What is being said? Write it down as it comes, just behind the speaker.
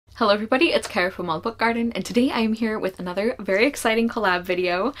Hello everybody, it's Kara from Wild Book Garden, and today I am here with another very exciting collab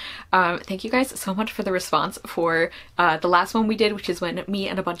video. Thank you guys so much for the response for the last one we did, which is when me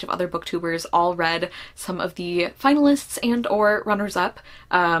and a bunch of other booktubers all read some of the finalists and or runners-up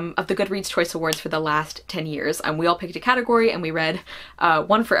of the Goodreads Choice Awards for the last 10 years. We all picked a category and we read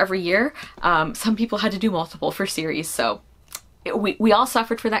one for every year. Some people had to do multiple for series, so we all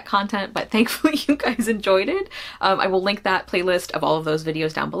suffered for that content, but thankfully you guys enjoyed it. I will link that playlist of all of those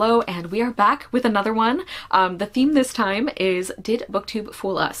videos down below, and we are back with another one. The theme this time is Did BookTube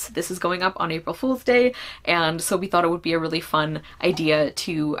Fool Us? This is going up on April Fool's Day, and so we thought it would be a really fun idea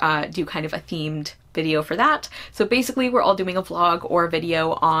to do kind of a themed video for that. So basically we're all doing a vlog or a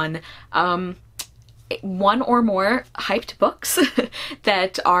video on one or more hyped books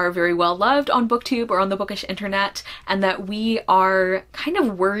that are very well loved on BookTube or on the bookish internet, and that we are kind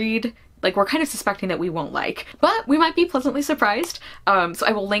of worried, like we're kind of suspecting that we won't like, but we might be pleasantly surprised. So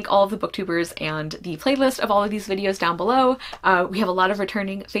I will link all of the booktubers and the playlist of all of these videos down below. We have a lot of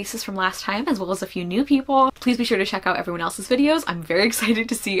returning faces from last time, as well as a few new people. Please be sure to check out everyone else's videos. I'm very excited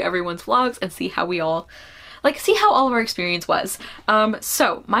to see everyone's vlogs and see how we all, see how all of our experience was.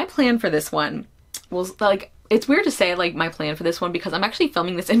 So my plan for this one was, it's weird to say my plan for this one because I'm actually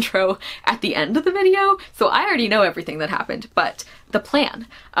filming this intro at the end of the video, so I already know everything that happened, but the plan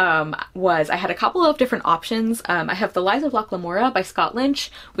was I had a couple of different options. I have the Lies of Locke Lamorra by Scott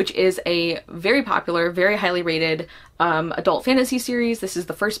Lynch, which is a very popular, very highly rated adult fantasy series. This is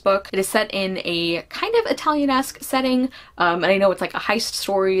the first book. It is set in a kind of Italian-esque setting, and I know it's like a heist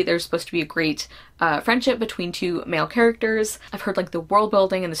story. There's supposed to be a great friendship between two male characters. I've heard the world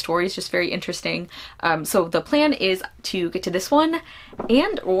building and the story is just very interesting. So the plan is to get to this one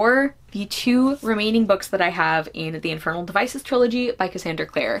and or the two remaining books that I have in the Infernal Devices trilogy by Cassandra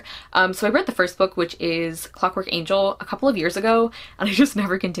Clare. So I read the first book, which is Clockwork Angel, a couple of years ago, and I just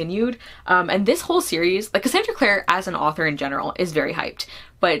never continued. And this whole series, Cassandra Clare as an author in general is very hyped,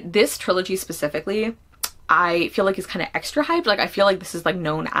 but this trilogy specifically, I feel like is kind of extra hyped. I feel like this is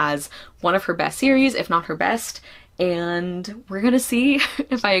known as one of her best series, if not her best, and we're gonna see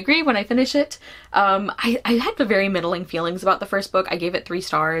if I agree when I finish it. I had very middling feelings about the first book. I gave it 3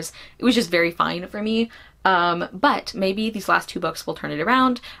 stars. It was just very fine for me. But maybe these last 2 books will turn it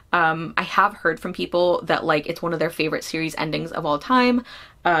around. I have heard from people that it's one of their favorite series endings of all time,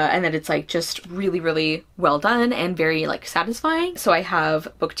 and that it's just really, really well done and very satisfying. So I have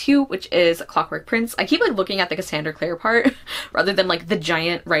book 2, which is Clockwork Prince. I keep looking at the Cassandra Clare part rather than the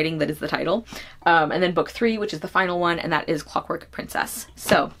giant writing that is the title. And then book 3, which is the final one, and that is Clockwork Princess.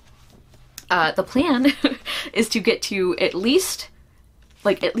 So the plan is to get to at least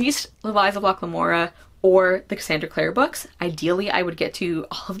the Lies of Locke Lamorra or the Cassandra Clare books. Ideally, I would get to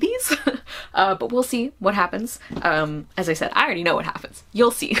all of these, but we'll see what happens. As I said, I already know what happens.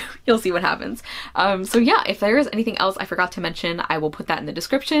 You'll see. You'll see what happens. So yeah, if there is anything else I forgot to mention, I will put that in the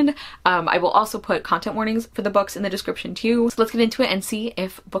description. I will also put content warnings for the books in the description too. So let's get into it and see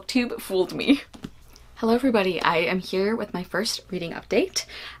if BookTube fooled me. Hello everybody, I am here with my first reading update.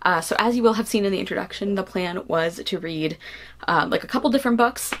 So as you will have seen in the introduction, the plan was to read a couple different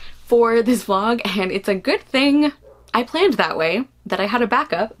books for this vlog, and it's a good thing I planned that way, that I had a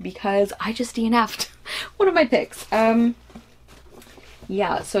backup, because I just DNF'd one of my picks.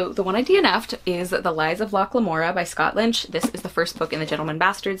 Yeah, so the one I DNF'd is The Lies of Locke Lamorra by Scott Lynch. This is the first book in the Gentleman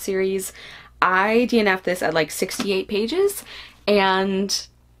Bastard series. I DNF'd this at 68 pages, and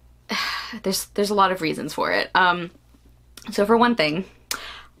there's a lot of reasons for it. So for one thing,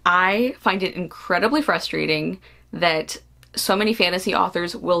 I find it incredibly frustrating that so many fantasy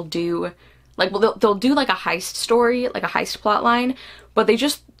authors will do they'll do a heist story, a heist plot line, but they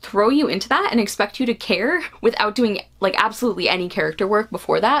just throw you into that and expect you to care without doing absolutely any character work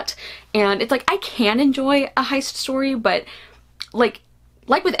before that. And it's I can enjoy a heist story, but like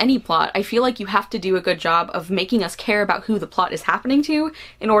with any plot, I feel you have to do a good job of making us care about who the plot is happening to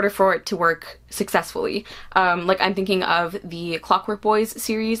in order for it to work successfully. I'm thinking of the Clockwork Boys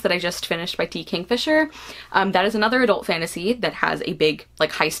series that I just finished by T. Kingfisher. That is another adult fantasy that has a big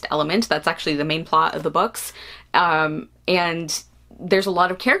heist element. That's actually the main plot of the books. And there's a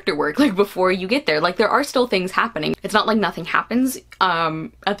lot of character work before you get there. There are still things happening. It's not nothing happens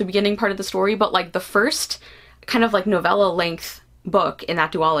at the beginning part of the story, but the first kind of novella length book in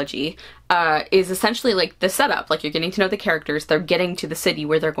that duology is essentially the setup. You're getting to know the characters, they're getting to the city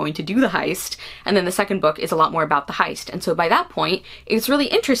where they're going to do the heist, and then the second book is a lot more about the heist. And so by that point, it's really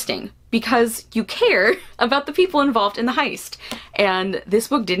interesting because you care about the people involved in the heist. And this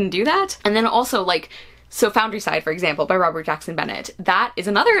book didn't do that. And then also so Foundryside, for example, by Robert Jackson Bennett, that is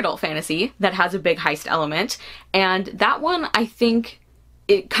another adult fantasy that has a big heist element, and that one I think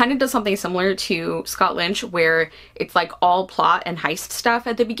it kind of does something similar to Scott Lynch, where it's like all plot and heist stuff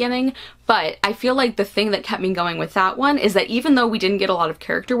at the beginning, but I feel like the thing that kept me going with that one is that even though we didn't get a lot of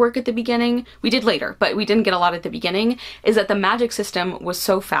character work at the beginning, we did later, but we didn't get a lot at the beginning, is that the magic system was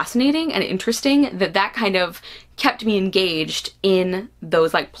so fascinating and interesting that that kind of kept me engaged in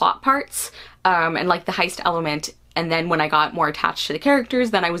those like plot parts, and like the heist element. And then when I got more attached to the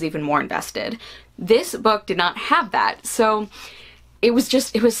characters, then I was even more invested. This book did not have that, so it was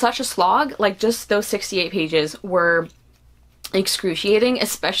such a slog. Like, just those 68 pages were excruciating,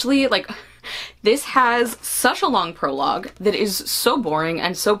 especially like this has such a long prologue that is so boring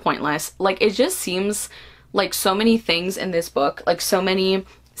and so pointless. Like, it just seems like so many things in this book, like so many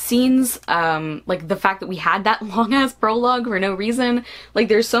scenes, like the fact that we had that long ass prologue for no reason. Like,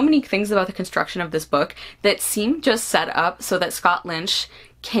 there's so many things about the construction of this book that seem just set up so that Scott Lynch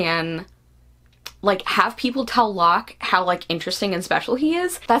can like have people tell Locke how like interesting and special he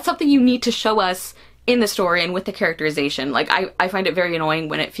is. That's something you need to show us in the story and with the characterization. Like, I find it very annoying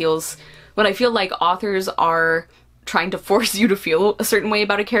when I feel like authors are trying to force you to feel a certain way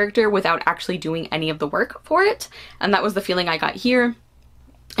about a character without actually doing any of the work for it. And that was the feeling I got here.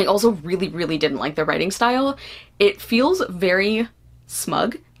 I also really, really didn't like the writing style. It feels very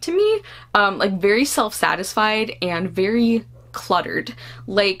smug to me, like very self-satisfied and very cluttered.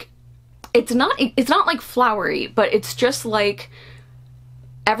 Like, it's not like flowery, but it's just like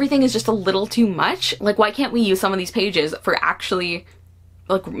everything is just a little too much. Like, why can't we use some of these pages for actually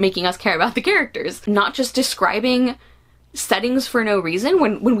like making us care about the characters, not just describing settings for no reason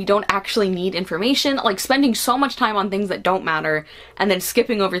when we don't actually need information, like spending so much time on things that don't matter and then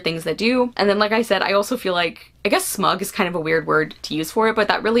skipping over things that do. And then, like I said, I also feel like, I guess smug is kind of a weird word to use for it, but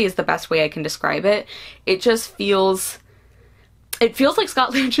that really is the best way I can describe it. It just feels, it feels like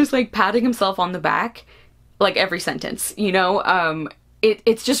Scott Lynch is like patting himself on the back like every sentence, you know?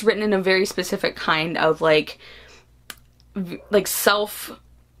 It's just written in a very specific kind of like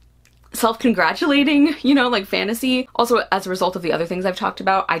self-congratulating, you know, like fantasy. Also, as a result of the other things I've talked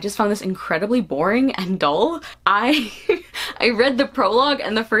about, I just found this incredibly boring and dull. I read the prologue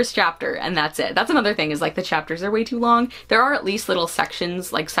and the first chapter and that's it. That's another thing, is like the chapters are way too long. There are at least little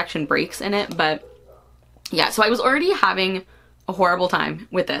sections, like section breaks in it, but yeah, so I was already having a horrible time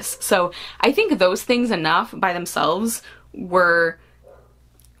with this. So I think those things enough by themselves were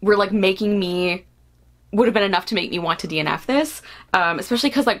like making me, would have been enough to make me want to DNF this, especially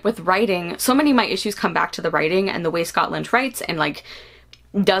because like with writing, so many of my issues come back to the writing and the way Scott Lynch writes and like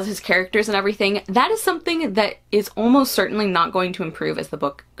does his characters and everything. That is something that is almost certainly not going to improve as the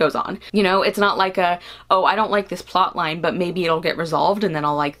book goes on. You know, it's not like oh, I don't like this plot line, but maybe it'll get resolved and then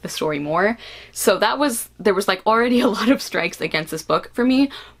I'll like the story more. So there was like already a lot of strikes against this book for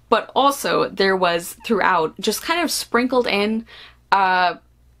me, but also there was throughout just kind of sprinkled in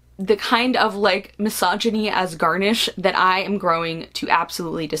the kind of like misogyny as garnish that I am growing to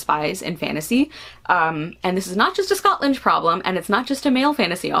absolutely despise in fantasy. And this is not just a Scott Lynch problem, and it's not just a male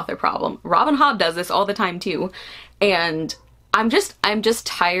fantasy author problem. Robin Hobb does this all the time too. And I'm just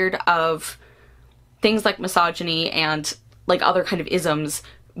tired of things like misogyny and like other kind of isms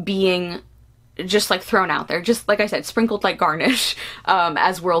being just like thrown out there, just like I said, sprinkled like garnish,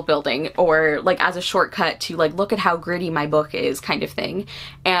 as world building, or like as a shortcut to like, look at how gritty my book is kind of thing.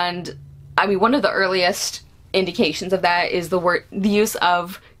 And I mean, one of the earliest indications of that is the use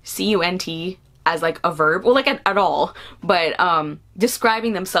of cunt as like a verb, well, like at all, but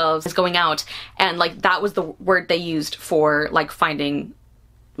describing themselves as going out, and like that was the word they used for like finding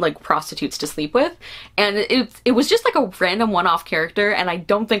like prostitutes to sleep with. And it was just like a random one-off character, and I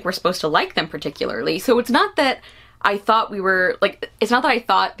don't think we're supposed to like them particularly. So it's not that I thought we were like, it's not that I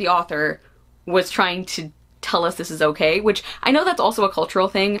thought the author was trying to tell us this is okay, which I know that's also a cultural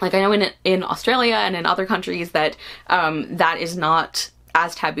thing. Like, I know in Australia and in other countries that that is not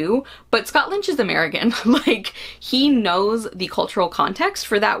as taboo, but Scott Lynch is American. Like, he knows the cultural context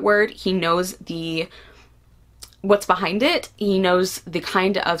for that word. He knows what's behind it. He knows the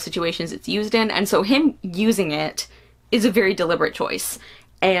kind of situations it's used in, and so him using it is a very deliberate choice.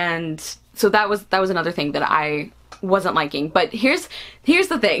 And so that was another thing that I wasn't liking. But here's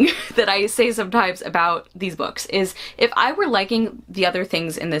the thing that I say sometimes about these books is, if I were liking the other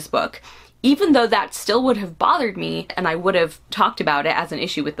things in this book, even though that still would have bothered me, and I would have talked about it as an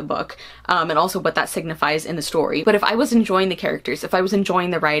issue with the book, and also what that signifies in the story. But if I was enjoying the characters, if I was enjoying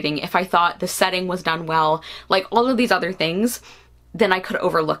the writing, if I thought the setting was done well, like all of these other things, then I could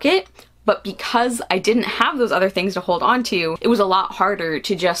overlook it. But because I didn't have those other things to hold on to, it was a lot harder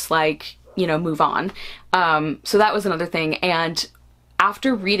to just like, you know, move on. So that was another thing. And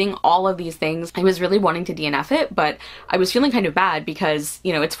after reading all of these things, I was really wanting to DNF it, but I was feeling kind of bad because,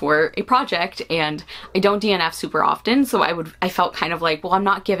 you know, it's for a project and I don't DNF super often, so I felt kind of like, well, I'm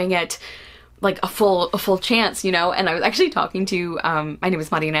not giving it like a full chance, you know. And I was actually talking to my name is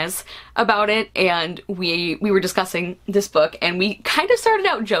Martinez about it, and we were discussing this book, and we kind of started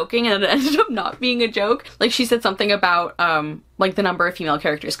out joking and it ended up not being a joke. Like, she said something about like the number of female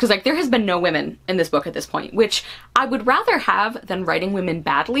characters, because like there has been no women in this book at this point, which I would rather have than writing women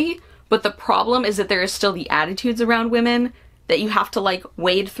badly, but the problem is that there is still the attitudes around women that you have to like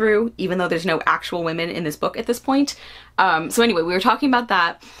wade through, even though there's no actual women in this book at this point. So anyway, we were talking about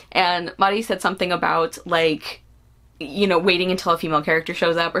that, and Mari said something about like, you know, waiting until a female character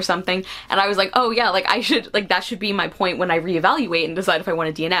shows up or something, and I was like, oh yeah, like I should, like that should be my point when I reevaluate and decide if I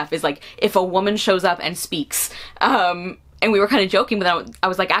want to DNF, is like if a woman shows up and speaks. And we were kind of joking, but then I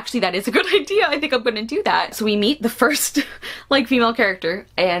was like, actually, that is a good idea. I think I'm gonna do that. So we meet the first like female character,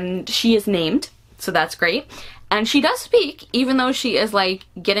 and she is named, so that's great. And she does speak, even though she is like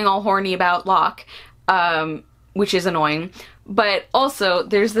getting all horny about Locke, which is annoying. But also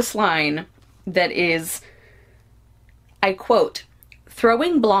there's this line that is, I quote,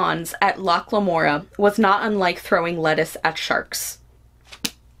 "Throwing blondes at Locke Lamorra was not unlike throwing lettuce at sharks."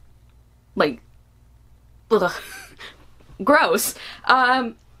 Like, ugh. Gross.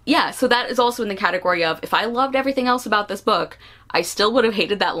 Yeah, so that is also in the category of, if I loved everything else about this book, I still would have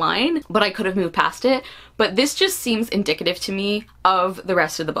hated that line, but I could have moved past it. But this just seems indicative to me of the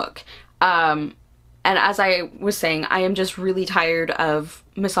rest of the book. And as I was saying, I am just really tired of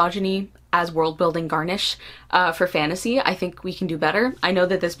misogyny as world-building garnish for fantasy. I think we can do better. I know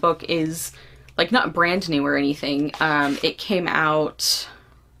that this book is, like, not brand new or anything. It came out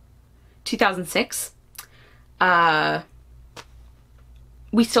 2006.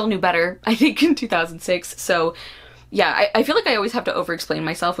 We still knew better, I think, in 2006, so yeah, I feel like I always have to over-explain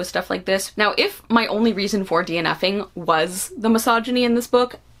myself with stuff like this. Now, if my only reason for DNFing was the misogyny in this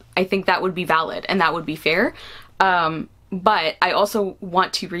book, I think that would be valid, and that would be fair, but I also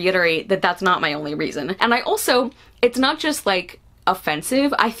want to reiterate that that's not my only reason. And I also, it's not just, like,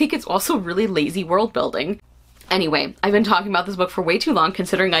 offensive, I think it's also really lazy world building. Anyway, I've been talking about this book for way too long,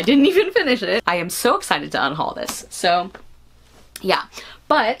 considering I didn't even finish it. I am so excited to unhaul this, so yeah.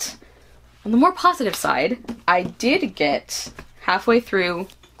 But on the more positive side, I did get halfway through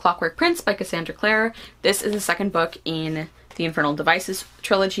Clockwork Prince by Cassandra Clare. This is the second book in the Infernal Devices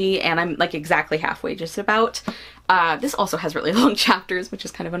trilogy, and I'm like exactly halfway, just about. This also has really long chapters, which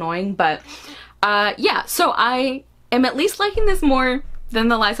is kind of annoying, but yeah, so I am at least liking this more than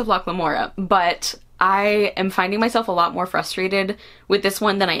the Lies of Locke Lamorra, but I am finding myself a lot more frustrated with this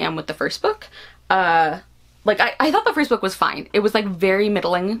one than I am with the first book. Like, I thought the first book was fine. It was, like, very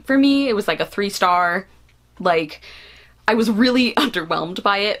middling for me. It was, like, a 3-star. Like, I was really underwhelmed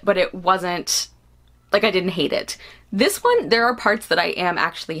by it, but it wasn't, like, I didn't hate it. This one, there are parts that I am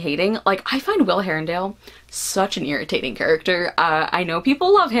actually hating. Like, I find Will Herondale such an irritating character. I know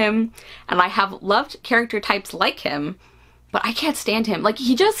people love him, and I have loved character types like him, but I can't stand him. Like,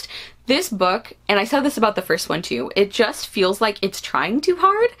 he just, this book, and I said this about the first one too, it just feels like it's trying too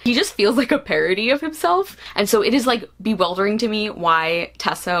hard. He just feels like a parody of himself. And so it is like bewildering to me why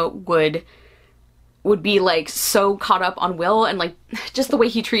Tessa would be like so caught up on Will, and like just the way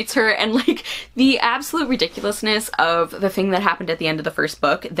he treats her, and like the absolute ridiculousness of the thing that happened at the end of the first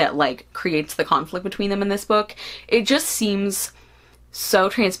book that like creates the conflict between them in this book. It just seems so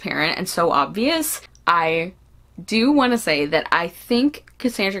transparent and so obvious. I do want to say that I think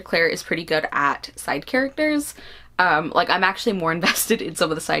Cassandra Clare is pretty good at side characters. Like, I'm actually more invested in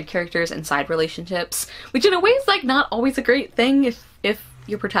some of the side characters and side relationships, which in a way is like not always a great thing if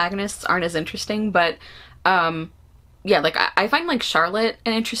your protagonists aren't as interesting, but yeah, like I find like Charlotte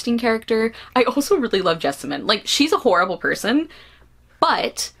an interesting character. I also really love Jessamine. Like, she's a horrible person,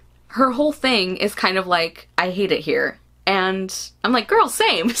 but her whole thing is kind of like, I hate it here. And I'm like, girl,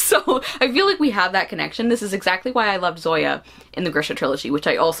 same. So I feel like we have that connection. This is exactly why I loved Zoya in the Grisha trilogy, which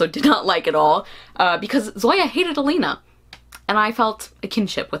I also did not like at all, because Zoya hated Alina, and I felt a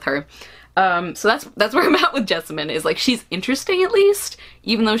kinship with her. So that's where I'm at with Jessamine, is like, she's interesting at least,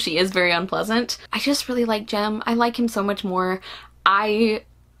 even though she is very unpleasant. I just really like Jem. I like him so much more. I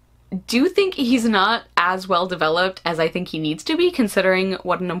do think he's not as well developed as I think he needs to be, considering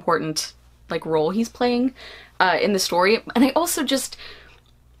what an important like role he's playing in the story. And I also just,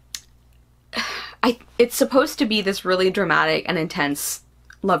 it's supposed to be this really dramatic and intense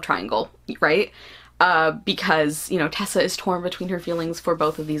love triangle, right? Because, you know, Tessa is torn between her feelings for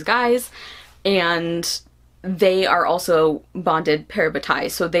both of these guys, and they are also bonded parabatai,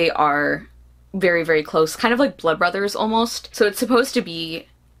 so they are very, very close, kind of like blood brothers almost. So it's supposed to be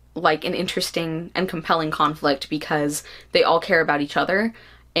like an interesting and compelling conflict because they all care about each other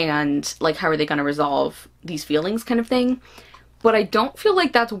and like how are they going to resolve these feelings kind of thing. But I don't feel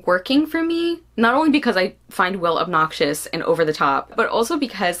like that's working for me, not only because I find Will obnoxious and over the top, but also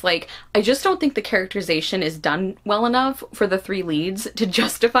because like I just don't think the characterization is done well enough for the three leads to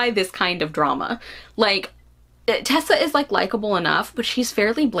justify this kind of drama. Like Tessa is like likable enough, but she's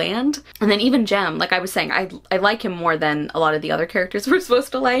fairly bland. And then even Jem, like I was saying, I like him more than a lot of the other characters we're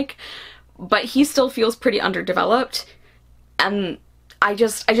supposed to like, but he still feels pretty underdeveloped. And I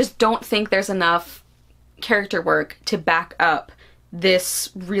just don't think there's enough character work to back up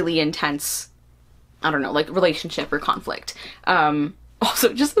this really intense, I don't know, like relationship or conflict.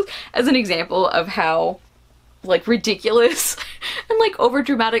 Also, just as an example of how like ridiculous and like over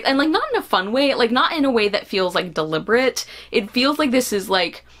dramatic and like not in a fun way, like not in a way that feels like deliberate. It feels like this is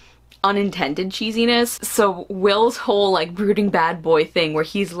like unintended cheesiness. So Will's whole like brooding bad boy thing where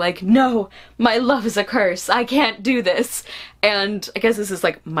he's like, no, my love is a curse, I can't do this. And I guess this is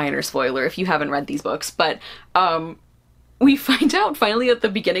like minor spoiler if you haven't read these books, but we find out finally at the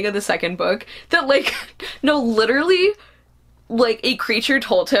beginning of the second book that like, no, literally like a creature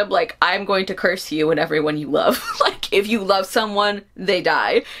told him like, I'm going to curse you and everyone you love. Like if you love someone, they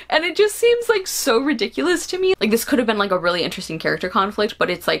die. And it just seems like so ridiculous to me. Like this could have been like a really interesting character conflict, but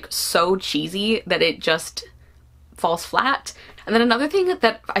it's like so cheesy that it just falls flat. And then another thing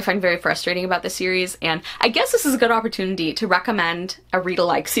that I find very frustrating about this series, and I guess this is a good opportunity to recommend a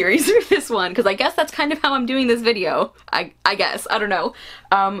read-alike series for this one, because I guess that's kind of how I'm doing this video. I guess, I don't know.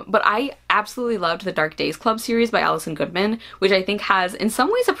 But I absolutely loved the Dark Days Club series by Alison Goodman, which I think has in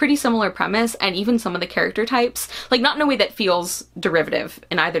some ways a pretty similar premise and even some of the character types, like not in a way that feels derivative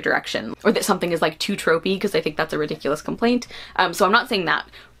in either direction, or that something is like too tropey, because I think that's a ridiculous complaint. So I'm not saying that,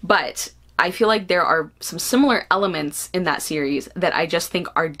 but I feel like there are some similar elements in that series that I just think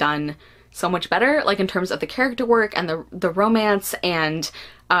are done so much better, like in terms of the character work and the romance, and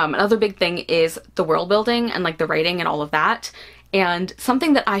another big thing is the world building and like the writing and all of that. And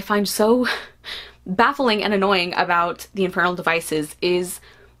something that I find so baffling and annoying about the Infernal Devices is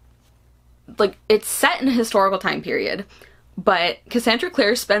like it's set in a historical time period, but Cassandra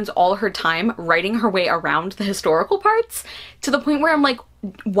Clare spends all her time writing her way around the historical parts to the point where I'm like,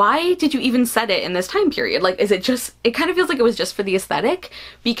 why did you even set it in this time period? Like, is it just, it kind of feels like it was just for the aesthetic,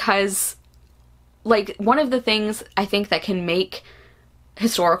 because like one of the things I think that can make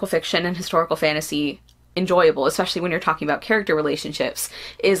historical fiction and historical fantasy enjoyable, especially when you're talking about character relationships,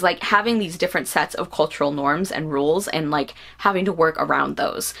 is like having these different sets of cultural norms and rules and like having to work around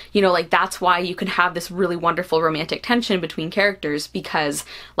those. You know, like that's why you can have this really wonderful romantic tension between characters, because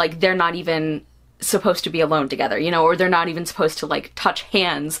like they're not even supposed to be alone together, you know, or they're not even supposed to like touch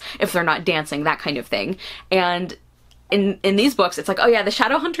hands if they're not dancing, that kind of thing. And in these books, it's like, oh yeah, the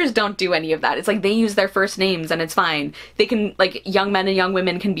Shadowhunters don't do any of that. It's like they use their first names and it's fine. They can, like, young men and young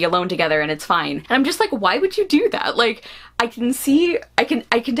women can be alone together and it's fine. And I'm just like, why would you do that? Like, I can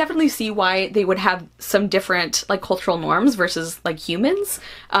definitely see why they would have some different, like, cultural norms versus, like, humans,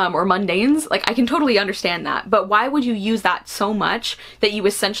 or mundanes. Like, I can totally understand that. But why would you use that so much that you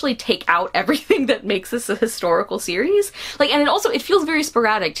essentially take out everything that makes this a historical series? Like, and it feels very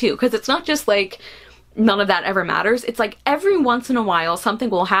sporadic, too, because it's not just, like, none of that ever matters. It's like every once in a while something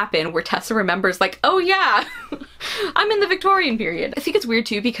will happen where Tessa remembers like, oh yeah, I'm in the Victorian period. I think it's weird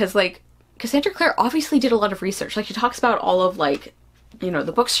too because like Cassandra Clare obviously did a lot of research. Like she talks about all of like, you know,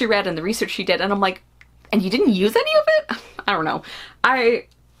 the books she read and the research she did, and I'm like, and you didn't use any of it? I don't know. I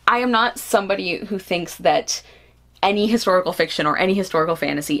am not somebody who thinks that any historical fiction or any historical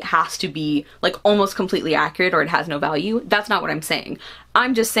fantasy has to be like almost completely accurate or it has no value. That's not what I'm saying.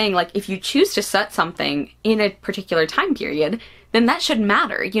 I'm just saying like if you choose to set something in a particular time period, then that should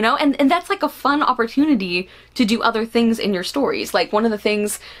matter, you know? And that's like a fun opportunity to do other things in your stories. Like one of the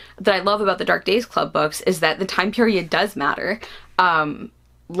things that I love about the Dark Days Club books is that the time period does matter.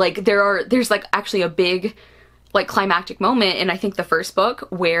 Like there's like actually a big like climactic moment in I think the first book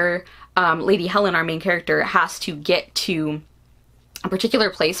where Lady Helen, our main character, has to get to a particular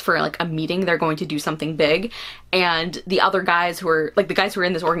place for like a meeting. They're going to do something big, and the other guys who are like the guys who are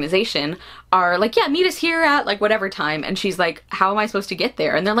in this organization are like, yeah, meet us here at like whatever time. And she's like, how am I supposed to get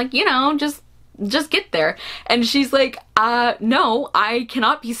there? And they're like, you know, just get there. And she's like, no, I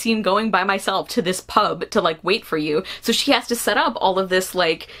cannot be seen going by myself to this pub to like wait for you. So she has to set up all of this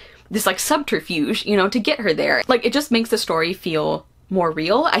like subterfuge, you know, to get her there. Like it just makes the story feel more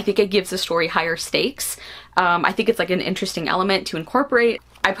real. I think it gives the story higher stakes. I think it's like an interesting element to incorporate.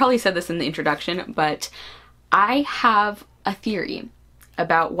 I probably said this in the introduction, but I have a theory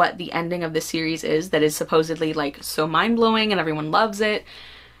about what the ending of this series is that is supposedly like so mind-blowing and everyone loves it.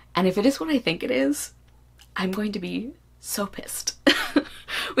 And if it is what I think it is, I'm going to be so pissed.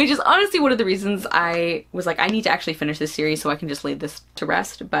 Which is honestly one of the reasons I was like, I need to actually finish this series so I can just lay this to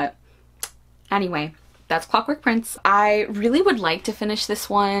rest. But anyway, that's Clockwork Prince. I really would like to finish this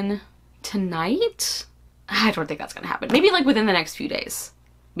one tonight. I don't think that's gonna happen. Maybe like within the next few days,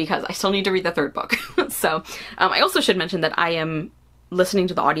 because I still need to read the third book. So I also should mention that I am listening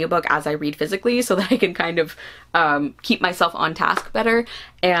to the audiobook as I read physically so that I can kind of keep myself on task better.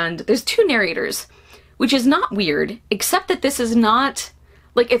 And there's two narrators, which is not weird, except that this is not,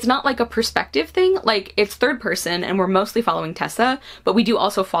 like, it's not like a perspective thing. Like, it's third person and we're mostly following Tessa, but we do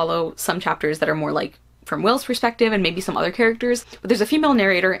also follow some chapters that are more like from Will's perspective and maybe some other characters. But there's a female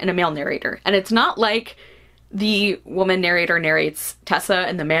narrator and a male narrator. And it's not like the woman narrator narrates Tessa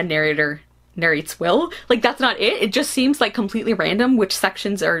and the man narrator narrates Will. Like, that's not it. It just seems like completely random which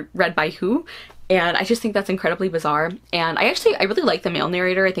sections are read by who. And I just think that's incredibly bizarre. And I really like the male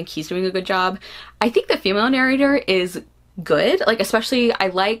narrator. I think he's doing a good job. I think the female narrator is good. Like, especially I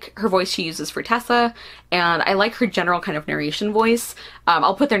like her voice she uses for Tessa, and I like her general kind of narration voice.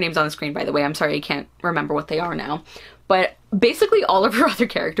 I'll put their names on the screen, by the way. I'm sorry I can't remember what they are now. But basically all of her other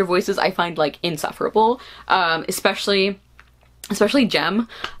character voices I find like insufferable, especially Jem.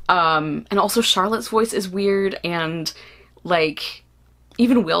 And also Charlotte's voice is weird, and like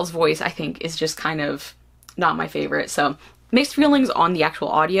even Will's voice I think is just kind of not my favorite. So mixed feelings on the actual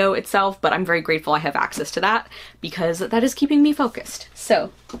audio itself, but I'm very grateful I have access to that because that is keeping me focused.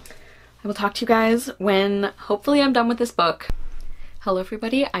 So I will talk to you guys when hopefully I'm done with this book. Hello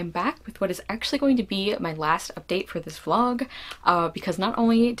everybody, I'm back with what is actually going to be my last update for this vlog, because not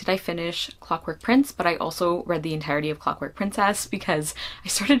only did I finish Clockwork Prince, but I also read the entirety of Clockwork Princess because I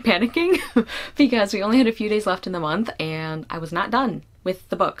started panicking because we only had a few days left in the month and I was not done with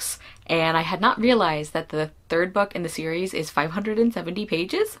the books. And I had not realized that the third book in the series is 570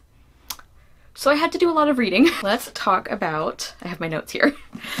 pages. So I had to do a lot of reading. Let's talk about, I have my notes here.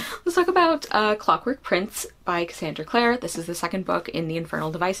 Let's talk about Clockwork Prince by Cassandra Clare. This is the second book in the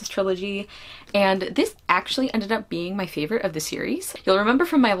Infernal Devices trilogy. And this actually ended up being my favorite of the series. You'll remember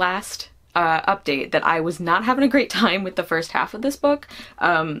from my last update that I was not having a great time with the first half of this book.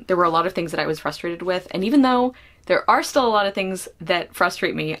 There were a lot of things that I was frustrated with. And even though there are still a lot of things that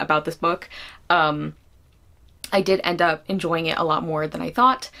frustrate me about this book, I did end up enjoying it a lot more than I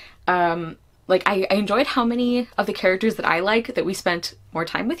thought. Like, I enjoyed how many of the characters that I like that we spent more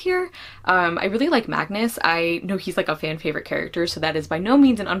time with here. I really like Magnus. I know he's like a fan favorite character, so that is by no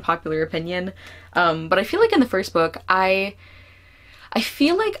means an unpopular opinion. But I feel like in the first book, I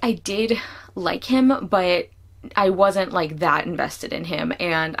feel like I did like him, but I wasn't like that invested in him,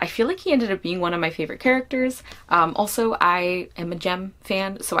 and I feel like he ended up being one of my favorite characters. Also, I am a Jem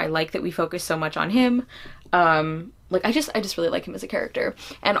fan, so I like that we focus so much on him. Like, I just really like him as a character.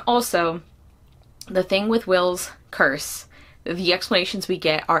 And also, the thing with Will's curse, the explanations we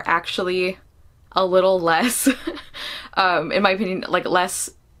get are actually a little less, in my opinion, like less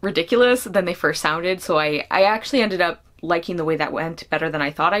ridiculous than they first sounded. So I actually ended up liking the way that went better than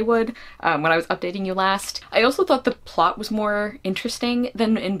I thought I would when I was updating you last. I also thought the plot was more interesting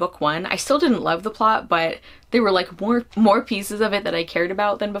than in book one. I still didn't love the plot, but there were like more pieces of it that I cared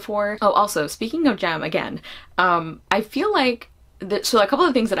about than before. Oh, also, speaking of Jem again, I feel like so a couple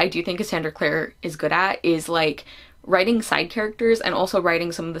of things that I do think Cassandra Clare is good at is like writing side characters and also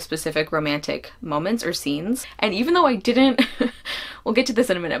writing some of the specific romantic moments or scenes. And even though I didn't, we'll get to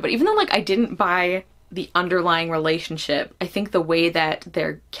this in a minute, but even though like I didn't buy the underlying relationship, I think the way that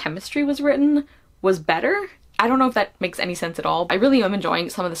their chemistry was written was better. I don't know if that makes any sense at all. I really am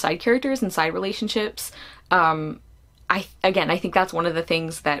enjoying some of the side characters and side relationships. I think that's one of the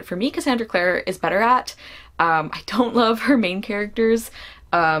things that for me Cassandra Clare is better at. I don't love her main characters,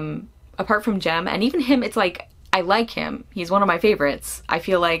 apart from Jem, and even him, it's like, I like him. He's one of my favorites. I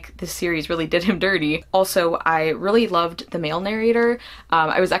feel like this series really did him dirty. Also, I really loved the male narrator.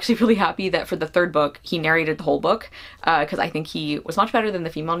 I was actually really happy that for the third book, he narrated the whole book, because I think he was much better than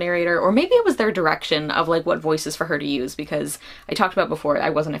the female narrator, or maybe it was their direction of like what voices for her to use, because I talked about before, I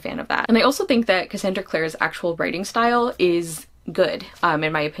wasn't a fan of that. And I also think that Cassandra Clare's actual writing style is good,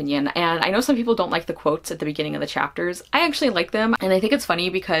 in my opinion. And I know some people don't like the quotes at the beginning of the chapters. I actually like them, and I think it's funny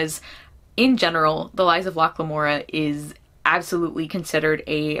because in general, the Lies of Locke Lamorra is absolutely considered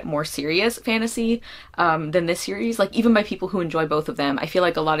a more serious fantasy than this series. Like, even by people who enjoy both of them, I feel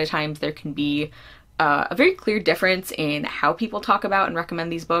like a lot of times there can be a very clear difference in how people talk about and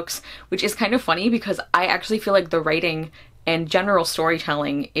recommend these books, which is kind of funny because I actually feel like the writing and general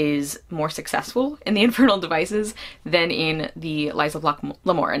storytelling is more successful in the Infernal Devices than in the Lies of Locke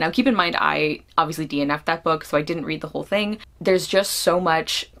Lamorra. Now keep in mind, I obviously DNF'd that book, so I didn't read the whole thing. There's just so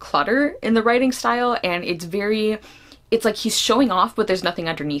much clutter in the writing style, and it's like he's showing off, but there's nothing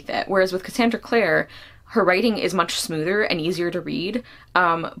underneath it. Whereas with Cassandra Clare, her writing is much smoother and easier to read,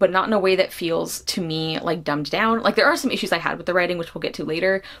 but not in a way that feels, to me, like dumbed down. Like, there are some issues I had with the writing, which we'll get to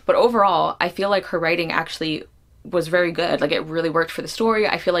later, but overall, I feel like her writing actually was very good. Like, it really worked for the story.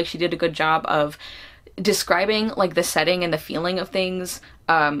 I feel like she did a good job of describing, like, the setting and the feeling of things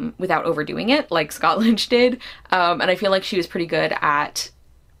without overdoing it, like Scott Lynch did. And I feel like she was pretty good at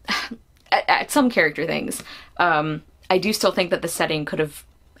some character things. I do still think that the setting could have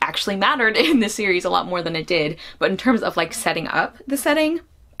actually mattered in this series a lot more than it did, but in terms of like setting up the setting,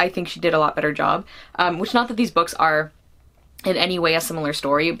 I think she did a lot better job. Which, not that these books are in any way a similar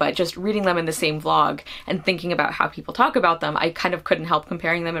story, but just reading them in the same vlog and thinking about how people talk about them, I kind of couldn't help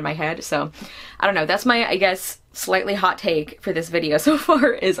comparing them in my head. So I don't know, that's my, I guess, slightly hot take for this video so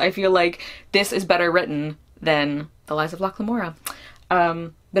far, is I feel like this is better written than The Lies of Locke Lamorra.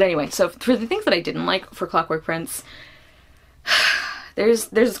 But anyway, so for the things that I didn't like for Clockwork Prince,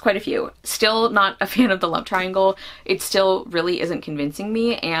 there's quite a few. Still not a fan of the love triangle. It still really isn't convincing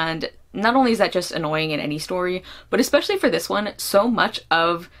me, and not only is that just annoying in any story, but especially for this one, so much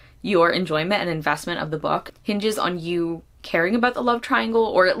of your enjoyment and investment of the book hinges on you caring about the love triangle,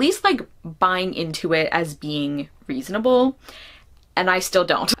 or at least like buying into it as being reasonable, and I still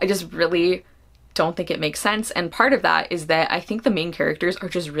don't. I just really don't think it makes sense, and part of that is that I think the main characters are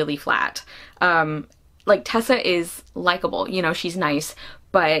just really flat. Like, Tessa is likable, you know, she's nice,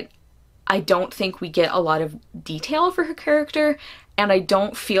 but I don't think we get a lot of detail for her character, and I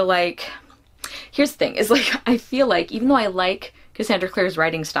don't feel like... Here's the thing, is like, I feel like, even though I like Cassandra Clare's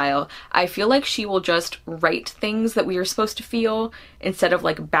writing style, I feel like she will just write things that we are supposed to feel instead of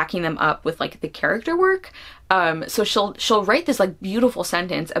like backing them up with like the character work. So she'll write this like beautiful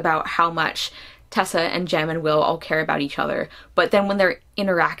sentence about how much Tessa and Jem and Will all care about each other, but then when they're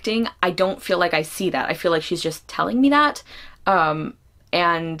interacting, I don't feel like I see that. I feel like she's just telling me that.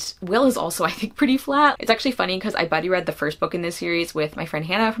 And Will is also, I think, pretty flat. It's actually funny because I buddy read the first book in this series with my friend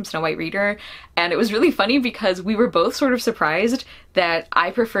Hannah from Snow White Reader, and it was really funny because we were both sort of surprised that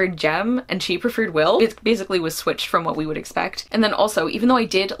I preferred Jem and she preferred Will. It basically was switched from what we would expect. And then also, even though I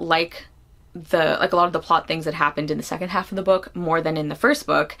did like a lot of the plot things that happened in the second half of the book more than in the first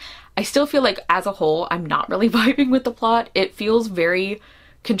book, I still feel like as a whole I'm not really vibing with the plot. It feels very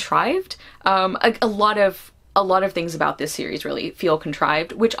contrived. A lot of things about this series really feel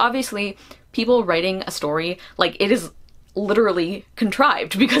contrived, which obviously people writing a story, like, it is literally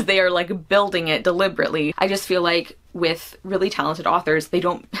contrived because they are like building it deliberately. I just feel like with really talented authors, they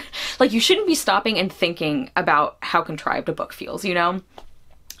don't like, you shouldn't be stopping and thinking about how contrived a book feels, you know?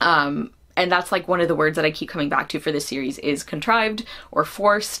 And that's like one of the words that I keep coming back to for this series is contrived or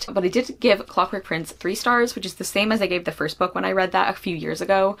forced. But I did give Clockwork Prince 3 stars, which is the same as I gave the first book when I read that a few years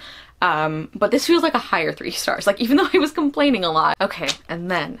ago. But this feels like a higher 3 stars, like, even though I was complaining a lot. Okay,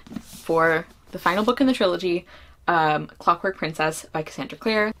 and then for the final book in the trilogy, Clockwork Princess by Cassandra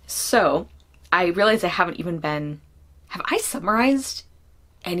Clare. So I realized I haven't even been... Have I summarized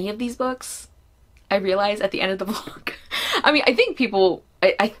any of these books? I realized at the end of the vlog. I mean, I think people...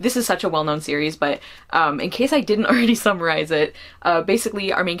 this is such a well-known series, but in case I didn't already summarize it,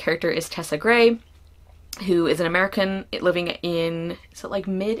 basically our main character is Tessa Gray, who is an American living in, is it like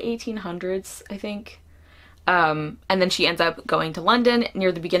mid-1800s, I think? And then she ends up going to London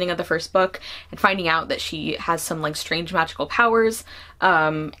near the beginning of the first book and finding out that she has some like strange magical powers,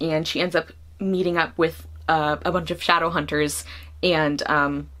 and she ends up meeting up with a bunch of shadow hunters and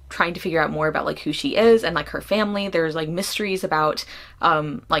trying to figure out more about like who she is and like her family. There's like mysteries about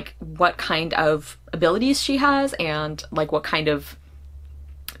like what kind of abilities she has and like what kind of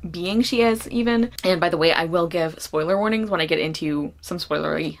being she is even. And by the way, I will give spoiler warnings when I get into some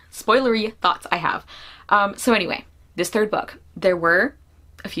spoilery thoughts I have. So anyway, this third book, there were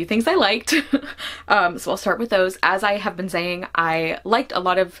a few things I liked. So I'll start with those. As I have been saying, I liked a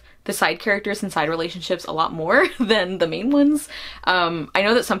lot of the side characters and side relationships a lot more than the main ones. I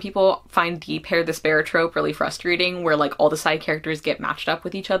know that some people find the pair the spare trope really frustrating, where like all the side characters get matched up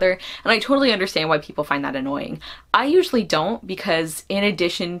with each other, and I totally understand why people find that annoying. I usually don't, because in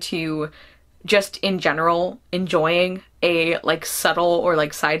addition to just in general enjoying a like subtle or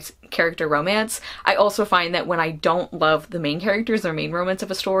like side character romance, I also find that when I don't love the main characters or main romance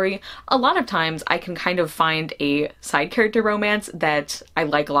of a story, a lot of times I can kind of find a side character romance that I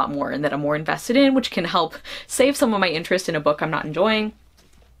like a lot more and that I'm more invested in, which can help save some of my interest in a book I'm not enjoying.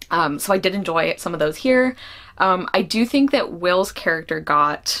 So I did enjoy some of those here. I do think that Will's character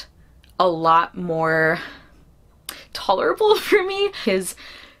got a lot more tolerable for me. His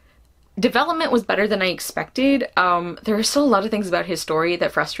development was better than I expected. There are still a lot of things about his story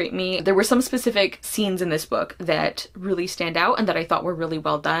that frustrate me. There were some specific scenes in this book that really stand out and that I thought were really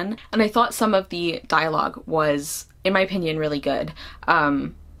well done. And I thought some of the dialogue was, in my opinion, really good.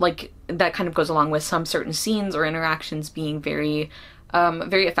 Like, that kind of goes along with some certain scenes or interactions being very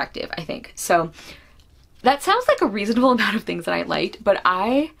effective, I think. So that sounds like a reasonable amount of things that I liked, but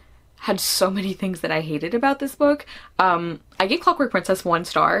I had so many things that I hated about this book. I gave Clockwork Princess 1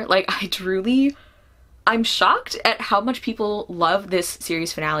 star. Like, I'm shocked at how much people love this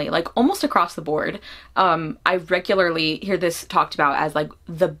series finale, like almost across the board. I regularly hear this talked about as like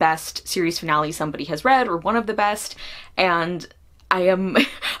the best series finale somebody has read, or one of the best, and I'm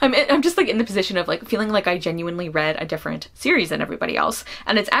just like in the position of like feeling like I genuinely read a different series than everybody else,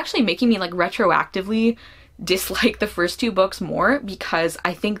 and it's actually making me like retroactively dislike the first 2 books more because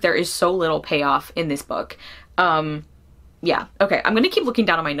I think there is so little payoff in this book. Yeah, okay, I'm gonna keep looking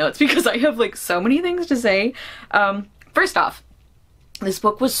down on my notes because I have like so many things to say. First off, this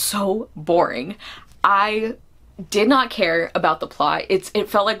book was so boring. I did not care about the plot. It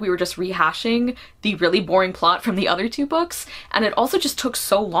felt like we were just rehashing the really boring plot from the other 2 books, and it also just took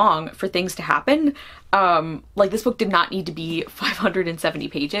so long for things to happen. Like, this book did not need to be 570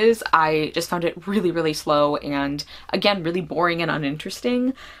 pages. I just found it really, really slow and, again, really boring and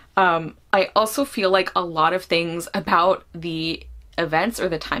uninteresting. I also feel like a lot of things about the events or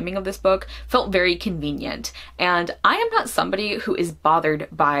the timing of this book felt very convenient, and I am not somebody who is bothered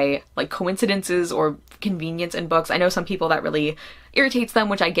by like coincidences or convenience in books. I know some people that really irritates them,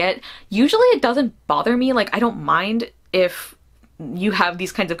 which I get. Usually it doesn't bother me. Like, I don't mind if you have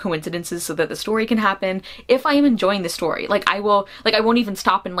these kinds of coincidences so that the story can happen if I am enjoying the story. Like, I won't even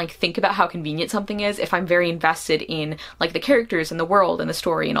stop and like think about how convenient something is if I'm very invested in like the characters and the world and the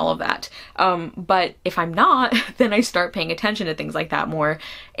story and all of that. But if I'm not, then I start paying attention to things like that more.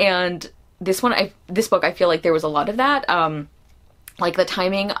 And this book, I feel like there was a lot of that. Like the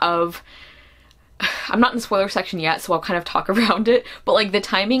timing of, I'm not in the spoiler section yet, so I'll kind of talk around it, but like the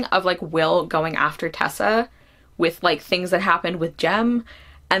timing of like Will going after Tessa with like things that happened with Jem,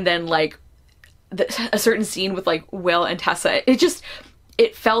 and then like a certain scene with like Will and Tessa,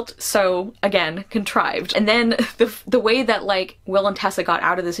 it felt so, again, contrived. And then the way that like Will and Tessa got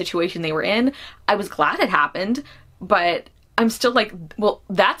out of the situation they were in, I was glad it happened, but I'm still like, well,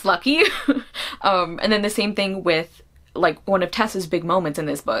 that's lucky. And then the same thing with like one of Tessa's big moments in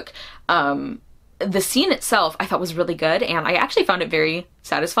this book. The scene itself I thought was really good, and I actually found it very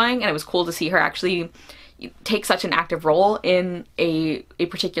satisfying, and it was cool to see her actually take such an active role in a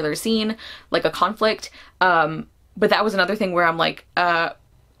particular scene, like a conflict. But that was another thing where I'm like,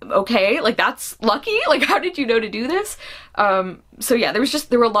 okay, like that's lucky, like how did you know to do this? So yeah,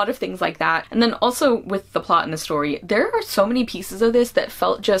 there were a lot of things like that. And then also with the plot and the story, there are so many pieces of this that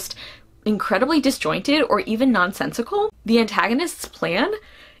felt just incredibly disjointed or even nonsensical. The antagonist's plan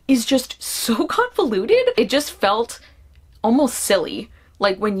is just so convoluted. It just felt almost silly.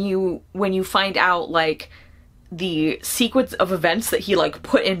 Like when you find out like the sequence of events that he like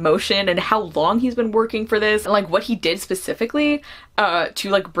put in motion and how long he's been working for this and like what he did specifically to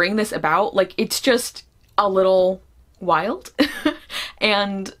like bring this about, like it's just a little wild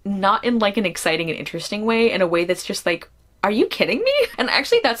and not in like an exciting and interesting way, in a way that's just like, are you kidding me? And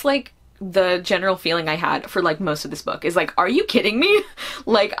actually that's like the general feeling I had for like most of this book, is like, are you kidding me?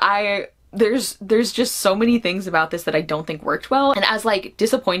 Like there's just so many things about this that I don't think worked well. And as like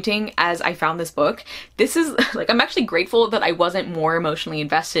disappointing as I found this book, this is like, I'm actually grateful that I wasn't more emotionally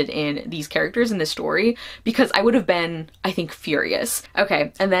invested in these characters in this story, because I would have been, I think, furious.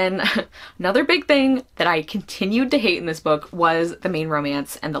 Okay, and then another big thing that I continued to hate in this book was the main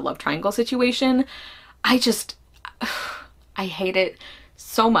romance and the love triangle situation. I hate it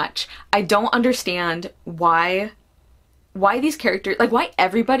so much. I don't understand why these characters, like why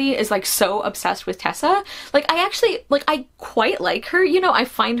everybody is like so obsessed with Tessa. Like I quite like her, you know. I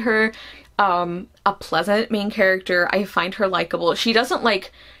find her a pleasant main character. I find her likable. She doesn't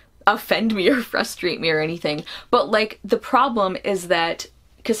like offend me or frustrate me or anything, but like the problem is that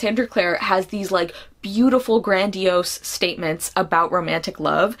Cassandra Clare has these like beautiful, grandiose statements about romantic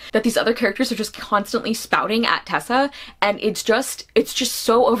love that these other characters are just constantly spouting at Tessa, and it's just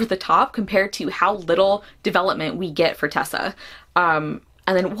so over the top compared to how little development we get for Tessa. And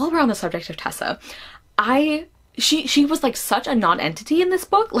then while we're on the subject of Tessa, she was like such a non-entity in this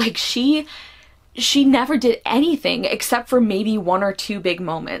book. Like she she never did anything except for maybe one or two big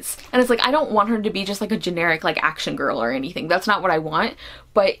moments. And it's like, I don't want her to be just like a generic like action girl or anything. That's not what I want.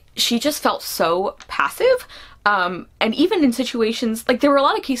 But she just felt so passive. And even in situations, like there were a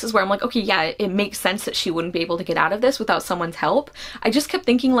lot of cases where I'm like, okay, yeah, it makes sense that she wouldn't be able to get out of this without someone's help. I just kept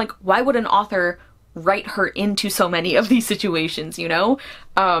thinking like, why would an author write her into so many of these situations, you know?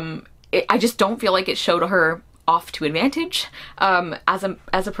 I just don't feel like it showed her off to advantage as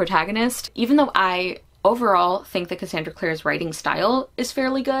a protagonist. Even though I overall think that Cassandra Clare's writing style is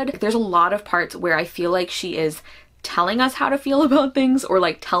fairly good, there's a lot of parts where I feel like she is telling us how to feel about things, or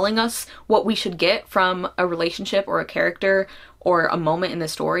like telling us what we should get from a relationship or a character or a moment in the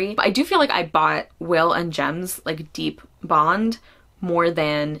story. I do feel like I bought Will and Jem's like deep bond more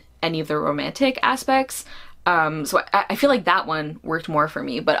than any of the romantic aspects. So I feel like that one worked more for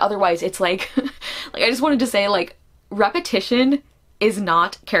me, but otherwise it's like, like I just wanted to say like repetition is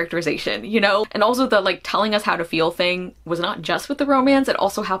not characterization, you know? And also the like telling us how to feel thing was not just with the romance, it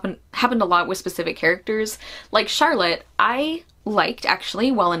also happened a lot with specific characters. Like Charlotte, I liked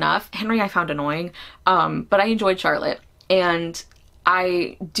actually well enough. Henry I found annoying, but I enjoyed Charlotte. And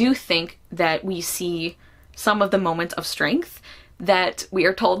I do think that we see some of the moments of strength that we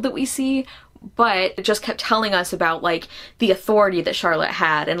are told that we see, but it just kept telling us about like the authority that Charlotte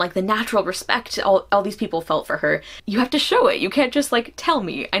had and like the natural respect all these people felt for her. You have to show it. You can't just like tell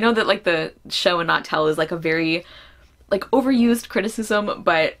me. I know that like the show and not tell is like a very like overused criticism,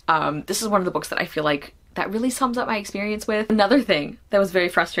 but this is one of the books that I feel like that really sums up my experience with. Another thing that was very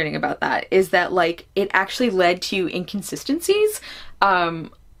frustrating about that is that like it actually led to inconsistencies.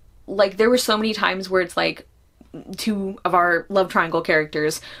 Like there were so many times where it's like two of our love triangle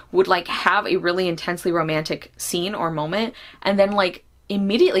characters would like have a really intensely romantic scene or moment, and then like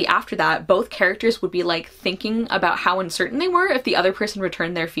immediately after that both characters would be like thinking about how uncertain they were if the other person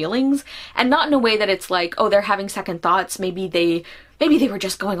returned their feelings, and not in a way that it's like, oh, they're having second thoughts, maybe they were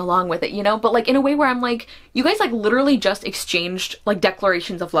just going along with it, you know, but like in a way where I'm like, you guys like literally just exchanged like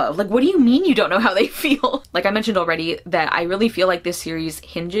declarations of love. Like what do you mean you don't know how they feel? Like I mentioned already that I really feel like this series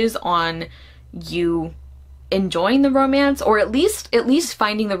hinges on you enjoying the romance, or at least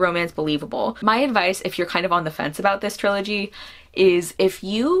finding the romance believable. My advice, if you're kind of on the fence about this trilogy, is if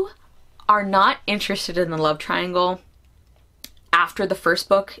you are not interested in the love triangle after the first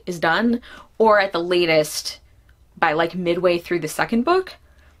book is done, or at the latest by like midway through the second book,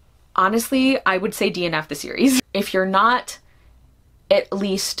 honestly, I would say DNF the series. If you're not at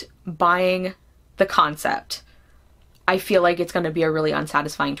least buying the concept, I feel like it's going to be a really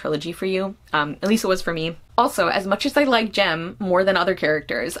unsatisfying trilogy for you. At least it was for me. Also, as much as I like Jem more than other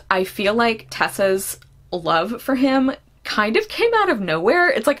characters, I feel like Tessa's love for him kind of came out of nowhere.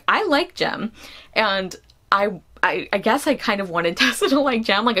 It's like, I like Jem, and I guess I kind of wanted Tessa to like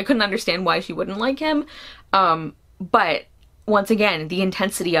Jem. Like I couldn't understand why she wouldn't like him. But once again, the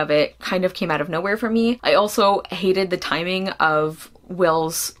intensity of it kind of came out of nowhere for me. I also hated the timing of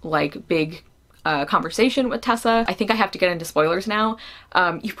Will's like big conversation with Tessa. I think I have to get into spoilers now.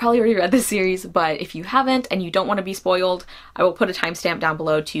 You've probably already read this series, but if you haven't and you don't want to be spoiled, I will put a timestamp down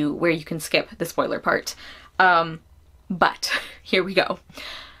below to where you can skip the spoiler part. But here we go.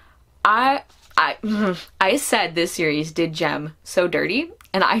 I said this series did Jem so dirty,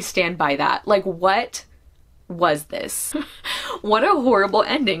 and I stand by that. Like, what was this? What a horrible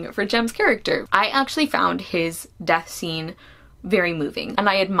ending for Jem's character. I actually found his death scene very moving, and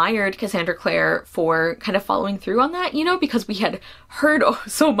I admired Cassandra Clare for kind of following through on that, you know, because we had heard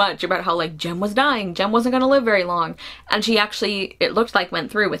so much about how like Jem was dying, Jem wasn't gonna live very long, and she actually, it looked like, went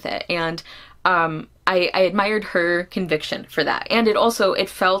through with it. And I admired her conviction for that, and it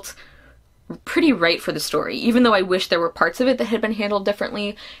felt pretty right for the story. Even though I wish there were parts of it that had been handled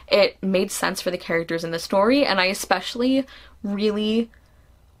differently, it made sense for the characters in the story. And I especially really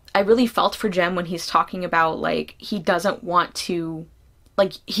felt for Jem when he's talking about like he doesn't want to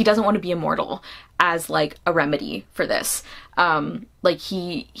be immortal as like a remedy for this. Like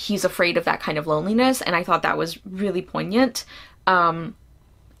he's afraid of that kind of loneliness, and I thought that was really poignant.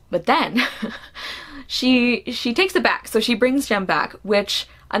 But then she takes it back. So she brings Jem back, which,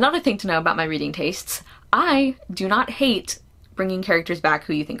 another thing to know about my reading tastes, I do not hate bringing characters back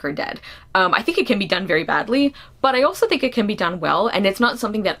who you think are dead. I think it can be done very badly, but I also think it can be done well, and it's not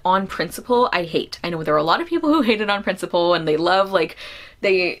something that on principle I hate. I know there are a lot of people who hate it on principle, and they love, like,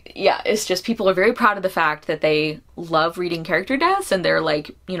 it's just people are very proud of the fact that they love reading character deaths, and they're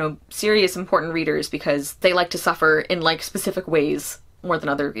like, you know, serious, important readers because they like to suffer in like specific ways more than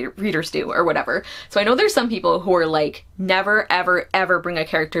other readers do, or whatever. So I know there's some people who are like, never, ever, ever bring a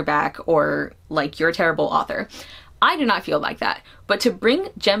character back, or like, you're a terrible author. I do not feel like that. But to bring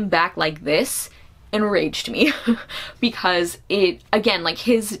Jem back like this enraged me because it, again, like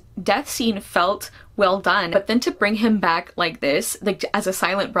his death scene felt well done, but then to bring him back like this, like as a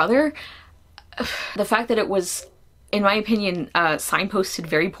silent brother, the fact that it was, in my opinion, signposted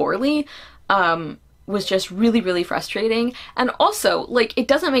very poorly, was just really, really frustrating. And also, like, it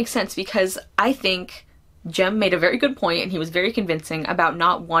doesn't make sense because I think Jem made a very good point and he was very convincing about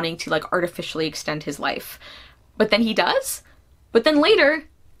not wanting to like artificially extend his life. But then he does, but then later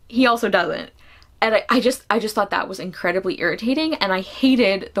he also doesn't. And I just thought that was incredibly irritating, and I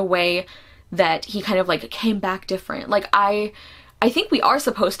hated the way that he kind of like came back different. Like I think we are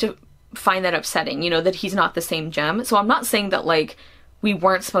supposed to find that upsetting, you know, that he's not the same Jem. So I'm not saying that like we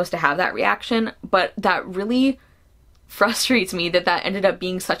weren't supposed to have that reaction, but that really frustrates me that that ended up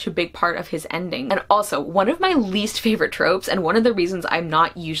being such a big part of his ending. And also, one of my least favorite tropes, and one of the reasons I'm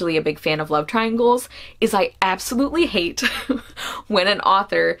not usually a big fan of love triangles, is I absolutely hate when an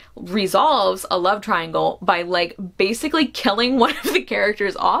author resolves a love triangle by like basically killing one of the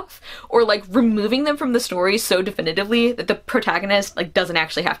characters off, or like removing them from the story so definitively that the protagonist like doesn't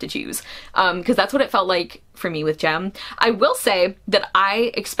actually have to choose. Because that's what it felt like for me with Jem. I will say that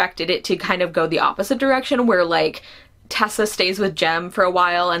I expected it to kind of go the opposite direction, where like Tessa stays with Jem for a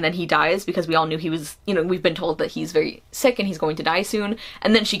while and then he dies, because we all knew he was, you know, we've been told that he's very sick and he's going to die soon,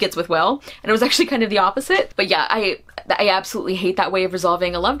 and then she gets with Will, and it was actually kind of the opposite. But yeah, I absolutely hate that way of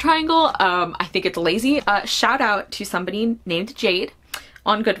resolving a love triangle. I think it's lazy. Shout out to somebody named Jade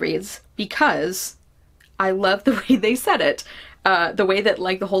on Goodreads, because I love the way they said it. The way that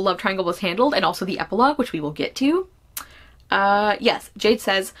like the whole love triangle was handled, and also the epilogue, which we will get to. Yes, Jade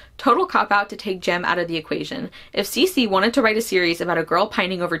says, total cop-out to take Jem out of the equation. If CC wanted to write a series about a girl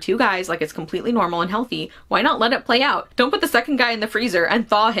pining over two guys like it's completely normal and healthy, why not let it play out? Don't put the second guy in the freezer and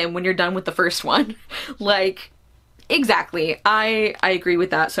thaw him when you're done with the first one. Like, exactly. I agree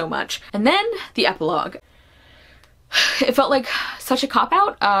with that so much. And then the epilogue. It felt like such a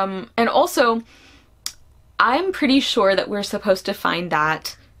cop-out. And also, I'm pretty sure that we're supposed to find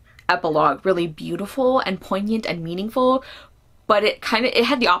that epilogue really beautiful and poignant and meaningful, but it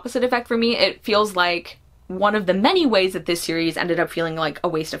had the opposite effect for me. It feels like one of the many ways that this series ended up feeling like a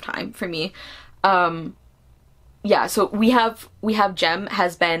waste of time for me. Yeah, so we have Jem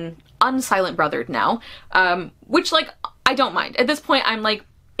has been unsilent brothered now, which like I don't mind. At this point I'm like,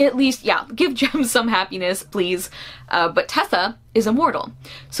 at least, yeah, give Jem some happiness, please. But Tessa is immortal.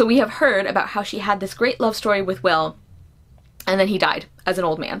 So we have heard about how she had this great love story with Will, and then he died as an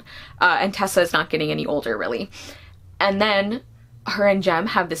old man. And Tessa is not getting any older, really. And then her and Jem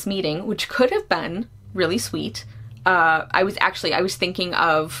have this meeting, which could have been really sweet. I was thinking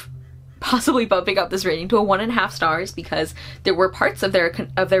of possibly bumping up this rating to a 1.5 stars, because there were parts of their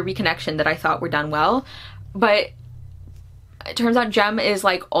reconnection that I thought were done well. But it turns out Jem is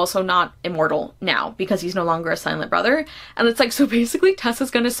like also not immortal now, because he's no longer a silent brother. And it's like, so basically Tessa's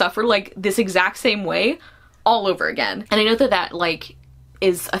gonna suffer like this exact same way all over again. And I know that like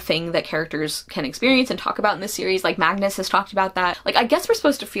is a thing that characters can experience and talk about in this series. Like Magnus has talked about that. Like I guess we're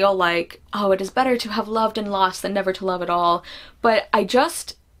supposed to feel like, oh, it is better to have loved and lost than never to love at all. But I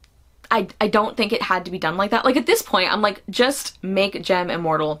don't think it had to be done like that. Like at this point, I'm like, just make Jem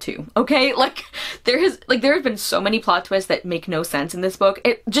immortal too, okay? Like there have been so many plot twists that make no sense in this book.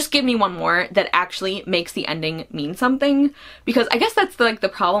 Just give me one more that actually makes the ending mean something, because I guess that's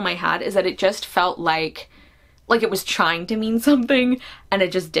the problem I had, is that it just felt like it was trying to mean something and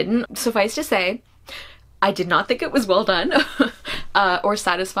it just didn't. Suffice to say, I did not think it was well done or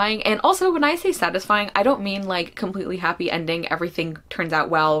satisfying. And also, when I say satisfying, I don't mean like completely happy ending, everything turns out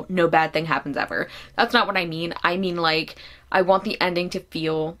well, no bad thing happens ever. That's not what I mean. I mean like, I want the ending to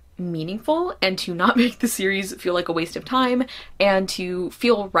feel meaningful and to not make the series feel like a waste of time, and to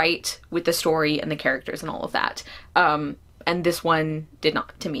feel right with the story and the characters and all of that. And this one did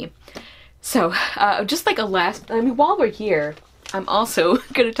not, to me. So, just like while we're here, I'm also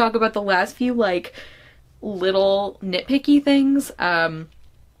gonna talk about the last few like little nitpicky things,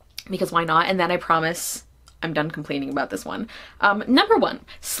 because why not? And then I promise I'm done complaining about this one. Number one,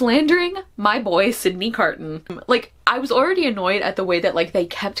 slandering my boy Sydney Carton. Like, I was already annoyed at the way that like they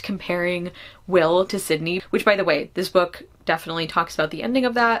kept comparing Will to Sydney, which by the way, this book definitely talks about the ending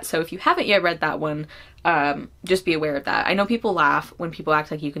of that. So if you haven't yet read that one, just be aware of that. I know people laugh when people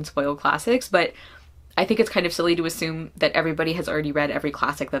act like you can spoil classics, but I think it's kind of silly to assume that everybody has already read every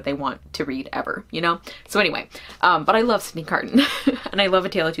classic that they want to read ever, you know? So anyway, but I love Sydney Carton and I love A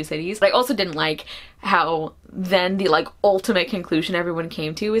Tale of Two Cities. But I also didn't like how then the like ultimate conclusion everyone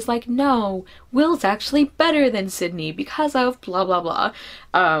came to is like, no, Will's actually better than Sydney because of blah, blah,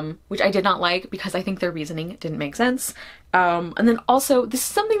 blah. Which I did not like because I think their reasoning didn't make sense. And then also, this is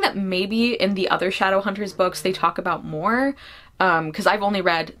something that maybe in the other Shadowhunters books they talk about more, because I've only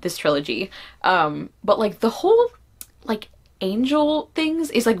read this trilogy, but like the whole like angel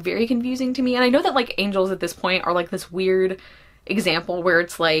things is like very confusing to me. And I know that like angels at this point are like this weird example where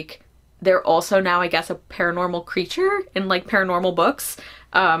it's like they're also now, I guess, a paranormal creature in like paranormal books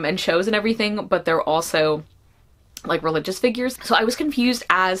and shows and everything, but they're also like religious figures. So I was confused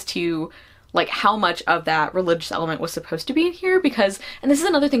as to like how much of that religious element was supposed to be in here, because, and this is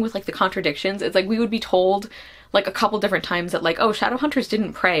another thing with like the contradictions, it's like we would be told like a couple different times that like, oh, Shadowhunters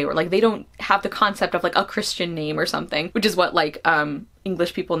didn't pray, or like they don't have the concept of like a Christian name or something, which is what like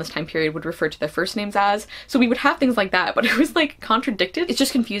English people in this time period would refer to their first names as. So we would have things like that, but it was like contradicted. It's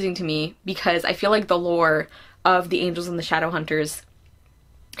just confusing to me because I feel like the lore of the angels and the Shadowhunters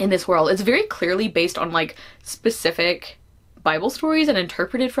in this world is very clearly based on like specific Bible stories and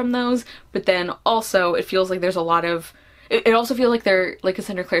interpreted from those, but then also it feels like there's a lot of, it also feels like they're, like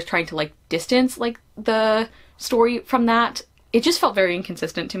Cassandra Clare's trying to like distance like the story from that. It just felt very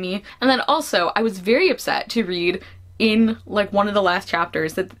inconsistent to me. And then also I was very upset to read in like one of the last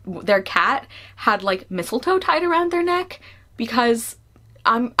chapters that their cat had like mistletoe tied around their neck, because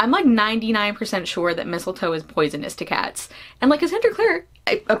I'm like 99% sure that mistletoe is poisonous to cats. And like Cassandra Clare,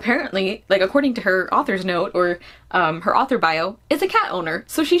 apparently, like according to her author's note or her author bio, is a cat owner,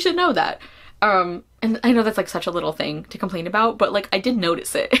 so she should know that. And I know that's like such a little thing to complain about, but like I did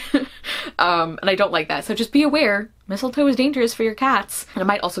notice it. And I don't like that. So just be aware, mistletoe is dangerous for your cats. And it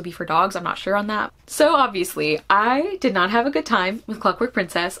might also be for dogs, I'm not sure on that. So obviously I did not have a good time with Clockwork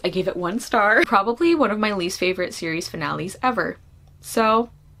Princess. I gave it 1 star. Probably one of my least favorite series finales ever. So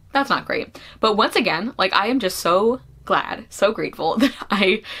that's not great. But once again, like I am just so glad, so grateful that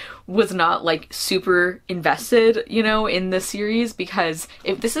I was not like super invested, you know, in this series, because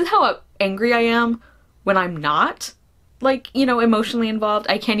if this is how angry I am when I'm not like, you know, emotionally involved,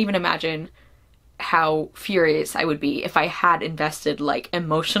 I can't even imagine how furious I would be if I had invested like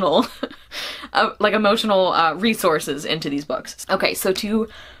emotional resources into these books. Okay, so to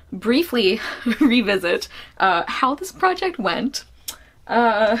briefly revisit how this project went,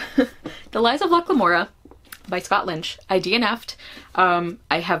 The Lies of Locke Lamorra by Scott Lynch, I DNF'd.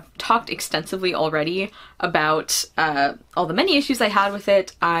 I have talked extensively already about all the many issues I had with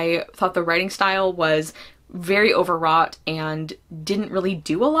it. I thought the writing style was very overwrought and didn't really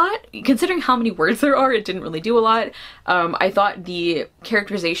do a lot. Considering how many words there are, it didn't really do a lot. I thought the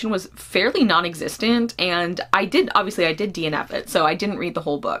characterization was fairly non-existent, and I did DNF it, so I didn't read the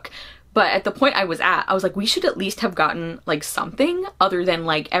whole book. But at the point I was at, I was like, we should at least have gotten like something other than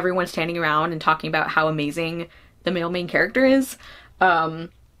like everyone standing around and talking about how amazing the male main character is.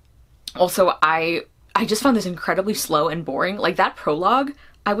 Also, I just found this incredibly slow and boring. Like that prologue,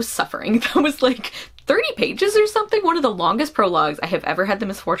 I was suffering. That was like 30 pages or something, one of the longest prologues I have ever had the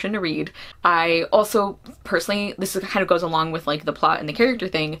misfortune to read. I also, personally, this kind of goes along with like the plot and the character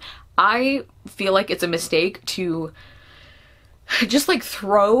thing, I feel like it's a mistake to just like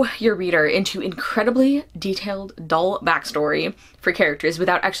throw your reader into incredibly detailed, dull backstory for characters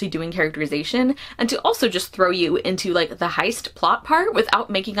without actually doing characterization, and to also just throw you into like the heist plot part without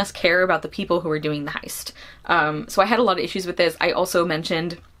making us care about the people who are doing the heist. So I had a lot of issues with this. I also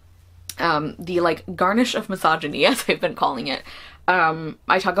mentioned the like garnish of misogyny, as I've been calling it.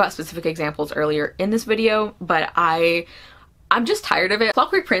 I talk about specific examples earlier in this video, but I'm just tired of it.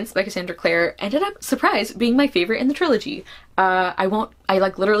 Clockwork Prince by Cassandra Clare ended up, surprise, being my favorite in the trilogy. I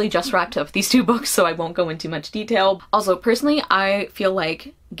like literally just wrapped up these 2 books, so I won't go into much detail. Also, personally, I feel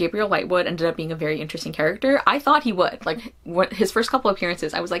like Gabriel Lightwood ended up being a very interesting character. I thought he would. Like, his first couple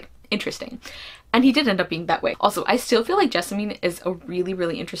appearances, I was like, interesting. And he did end up being that way. Also, I still feel like Jessamine is a really,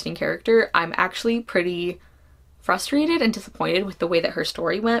 really interesting character. I'm actually pretty frustrated and disappointed with the way that her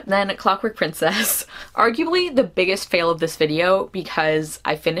story went. Then Clockwork Princess, arguably the biggest fail of this video because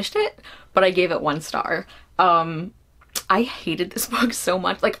I finished it, but I gave it 1 star. I hated this book so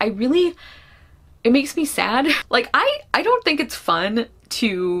much. Like it makes me sad. Like I don't think it's fun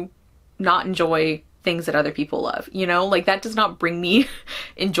to not enjoy things that other people love, you know? Like that does not bring me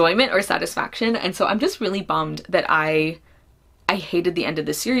enjoyment or satisfaction, and so I'm just really bummed that I hated the end of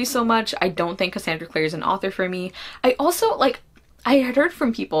this series so much. I don't think Cassandra Clare is an author for me. I also, like, I had heard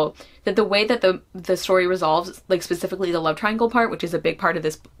from people that the way that the story resolves, like specifically the love triangle part, which is a big part of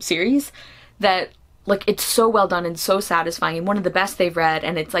this series, that like, it's so well done and so satisfying and one of the best they've read,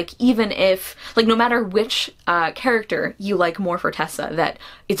 and it's like, even if, like, no matter which character you like more for Tessa, that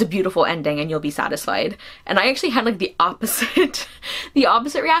it's a beautiful ending and you'll be satisfied. And I actually had like the opposite the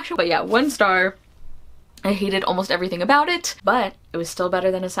opposite reaction. But yeah, 1 star. I hated almost everything about it, but it was still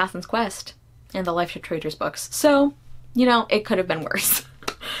better than Assassin's Quest and the Life of Traitors books. So, you know, it could have been worse.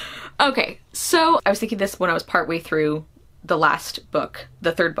 Okay, so I was thinking this when I was partway through the last book,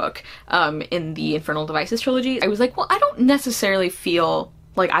 the 3rd book, in the Infernal Devices trilogy. I was like, well, I don't necessarily feel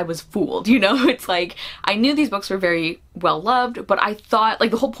like I was fooled, you know? It's like, I knew these books were very well loved, but I thought, like,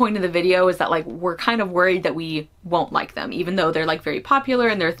 the whole point of the video is that, like, we're kind of worried that we won't like them, even though they're, like, very popular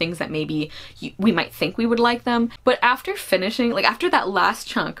and there are things that maybe we might think we would like them. But after finishing, like, after that last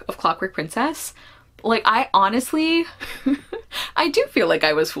chunk of Clockwork Princess, like, I honestly, I do feel like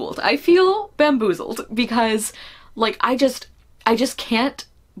I was fooled. I feel bamboozled because, like, I just can't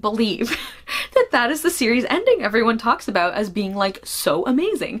believe that that is the series ending everyone talks about as being, like, so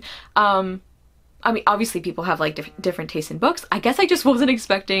amazing. I mean, obviously people have, like, different tastes in books. I guess I just wasn't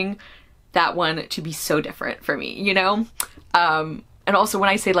expecting that one to be so different for me, you know? And also when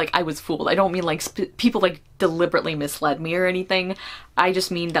I say, like, I was fooled, I don't mean, like, people, like, deliberately misled me or anything. I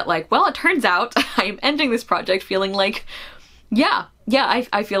just mean that, like, well, it turns out I'm ending this project feeling like, yeah,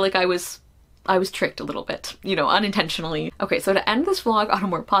 I feel like I was tricked a little bit, you know, unintentionally. Okay, so to end this vlog on a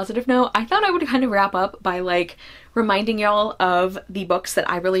more positive note, I thought I would kind of wrap up by, like, reminding y'all of the books that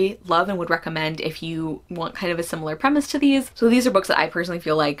I really love and would recommend if you want kind of a similar premise to these. So these are books that I personally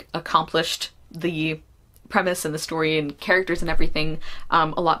feel like accomplished the premise and the story and characters and everything a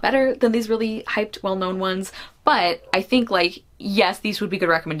lot better than these really hyped, well-known ones. But I think, like, yes, these would be good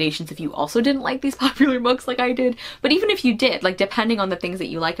recommendations if you also didn't like these popular books like I did. But even if you did, like, depending on the things that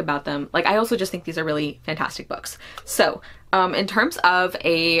you like about them, like, I also just think these are really fantastic books. So in terms of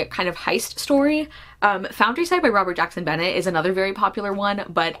a kind of heist story, Foundryside by Robert Jackson Bennett is another very popular one,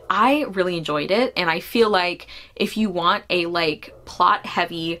 but I really enjoyed it. And I feel like if you want a, like,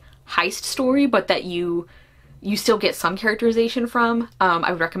 plot-heavy heist story, but that you still get some characterization from,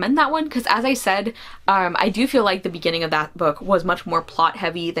 I would recommend that one, because as I said, I do feel like the beginning of that book was much more plot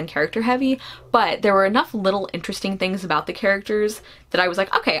heavy than character heavy, but there were enough little interesting things about the characters that I was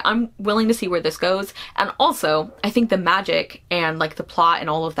like, okay, I'm willing to see where this goes. And also, I think the magic and, like, the plot and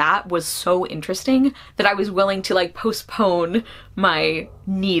all of that was so interesting that I was willing to, like, postpone my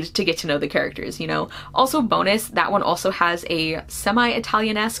need to get to know the characters, you know? Also, bonus, that one also has a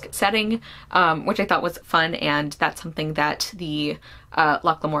semi-Italianesque setting, which I thought was fun, and that's something that the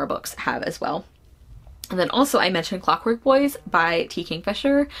Locke Lamorra books have as well. And then also I mentioned Clockwork Boys by T.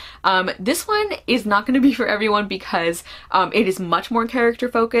 Kingfisher. This one is not going to be for everyone because it is much more character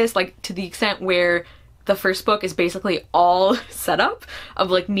focused, like, to the extent where the first book is basically all set up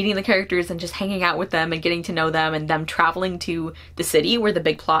of, like, meeting the characters and just hanging out with them and getting to know them and them traveling to the city where the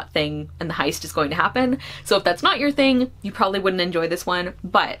big plot thing and the heist is going to happen. So if that's not your thing, you probably wouldn't enjoy this one,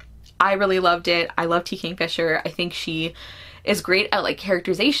 but I really loved it. I love T. Kingfisher. I think she is great at, like,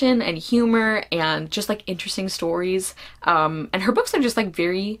 characterization and humor and just, like, interesting stories. And her books are just, like,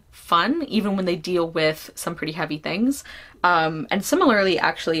 very fun, even when they deal with some pretty heavy things. And similarly,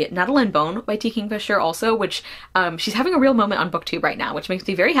 actually, Nettle and Bone by T. Kingfisher also, which she's having a real moment on BookTube right now, which makes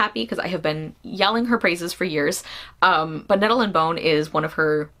me very happy because I have been yelling her praises for years. But Nettle and Bone is one of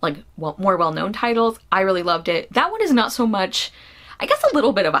her, like, more well-known titles. I really loved it. That one is not so much, I guess, a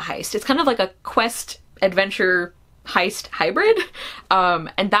little bit of a heist. It's kind of like a quest adventure heist hybrid.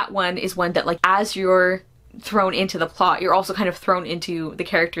 And that one is one that, like, as you're thrown into the plot, you're also kind of thrown into the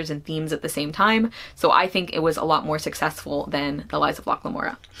characters and themes at the same time. So I think it was a lot more successful than the Lies of Locke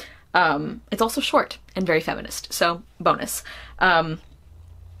Lamorra. It's also short and very feminist, so bonus. Then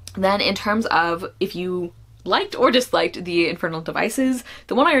in terms of if you liked or disliked the Infernal Devices,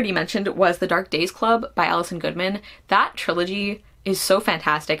 the one I already mentioned was The Dark Days Club by Alison Goodman. That trilogy is so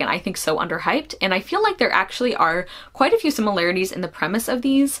fantastic and I think so underhyped, and I feel like there actually are quite a few similarities in the premise of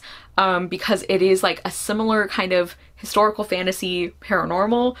these, because it is, like, a similar kind of historical fantasy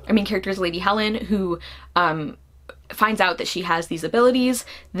paranormal. I mean, character is Lady Helen, who finds out that she has these abilities,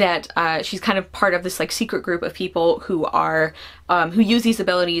 that she's kind of part of this, like, secret group of people who are who use these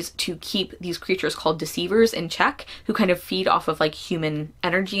abilities to keep these creatures called deceivers in check, who kind of feed off of, like, human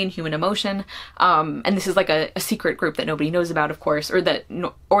energy and human emotion. And this is, like, a secret group that nobody knows about, of course, or that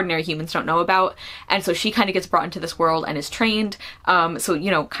ordinary humans don't know about. And so she kind of gets brought into this world and is trained. So, you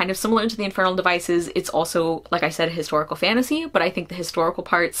know, kind of similar to the Infernal Devices, it's also, like I said, a historical fantasy, but I think the historical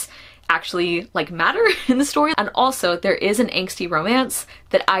parts actually like matter in the story. And also there is an angsty romance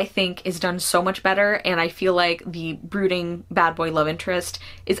that I think is done so much better, and I feel like the brooding bad boy love interest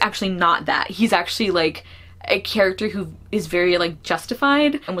is actually not that. He's actually like a character who is very like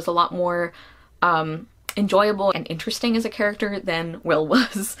justified and was a lot more enjoyable and interesting as a character than Will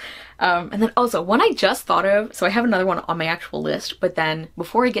was. And then also one I just thought of, so I have another one on my actual list, but then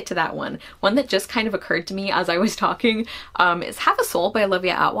before I get to that one that just kind of occurred to me as I was talking is Half a Soul by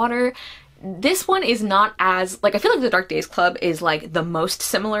Olivia Atwater. This one is not as, like, I feel like The Dark Days Club is like the most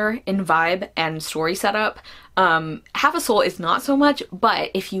similar in vibe and story setup. Half a Soul is not so much,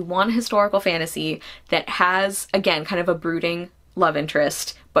 but if you want a historical fantasy that has, again, kind of a brooding love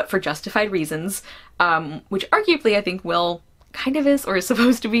interest, but for justified reasons, which arguably I think Will kind of is or is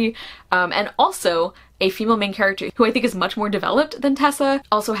supposed to be, and also a female main character who I think is much more developed than Tessa.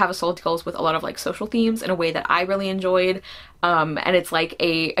 Also Have a Soul deals with a lot of like social themes in a way that I really enjoyed, and it's like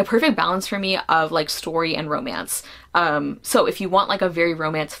a perfect balance for me of like story and romance. So if you want like a very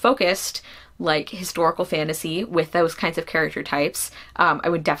romance focused like historical fantasy with those kinds of character types, I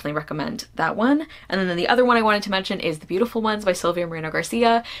would definitely recommend that one. And then the other one I wanted to mention is The Beautiful Ones by Sylvia Moreno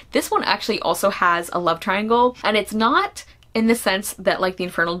Garcia. This one actually also has a love triangle, and it's not in the sense that like The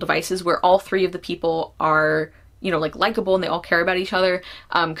Infernal Devices where all three of the people are, you know, like likable and they all care about each other,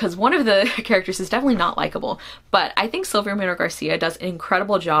 because one of the characters is definitely not likable. But I think Sylvia Moreno Garcia does an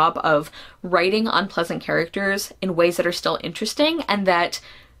incredible job of writing unpleasant characters in ways that are still interesting and that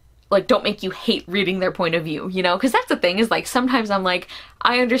like don't make you hate reading their point of view, you know? Because that's the thing, is like sometimes I'm like,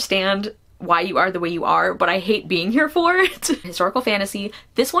 I understand why you are the way you are, but I hate being here for it. Historical fantasy,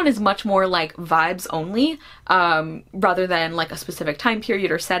 this one is much more like vibes only, rather than like a specific time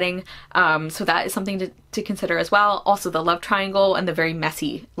period or setting, so that is something to consider as well. Also the love triangle and the very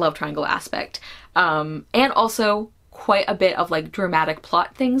messy love triangle aspect, and also quite a bit of like dramatic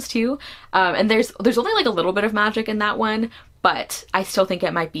plot things too, and there's only like a little bit of magic in that one, but I still think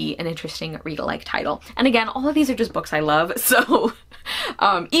it might be an interesting read-alike title. And again, all of these are just books I love, so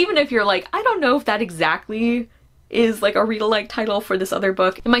even if you're like, I don't know if that exactly is like a read-alike title for this other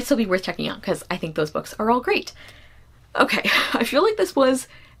book, it might still be worth checking out because I think those books are all great. Okay, I feel like this was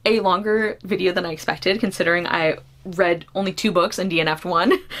a longer video than I expected, considering I read only 2 books and DNF'd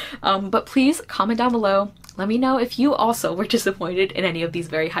one. But please comment down below. Let me know if you also were disappointed in any of these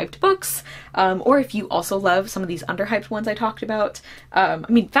very hyped books, or if you also love some of these underhyped ones I talked about. I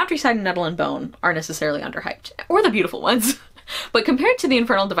mean, Foundryside and Nettle and Bone aren't necessarily underhyped, or the beautiful ones, but compared to The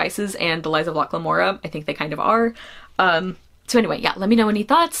Infernal Devices and The Lies of Locke Lamorra, I think they kind of are. So anyway, yeah, let me know any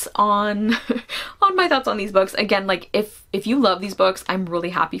thoughts on on my thoughts on these books. Again, like if you love these books, I'm really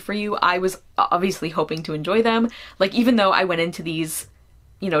happy for you. I was obviously hoping to enjoy them. Like even though I went into these,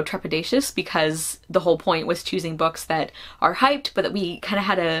 you know, trepidatious, because the whole point was choosing books that are hyped but that we kind of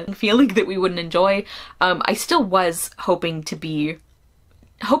had a feeling that we wouldn't enjoy, I still was hoping to be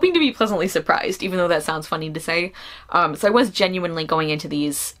pleasantly surprised, even though that sounds funny to say. So I was genuinely going into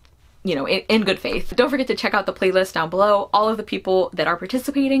these, you know, in good faith. Don't forget to check out the playlist down below. All of the people that are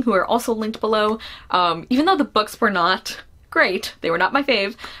participating who are also linked below. Even though the books were not great, they were not my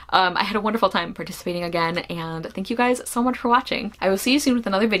fave, I had a wonderful time participating again, and thank you guys so much for watching. I will see you soon with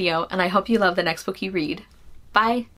another video, and I hope you love the next book you read. Bye!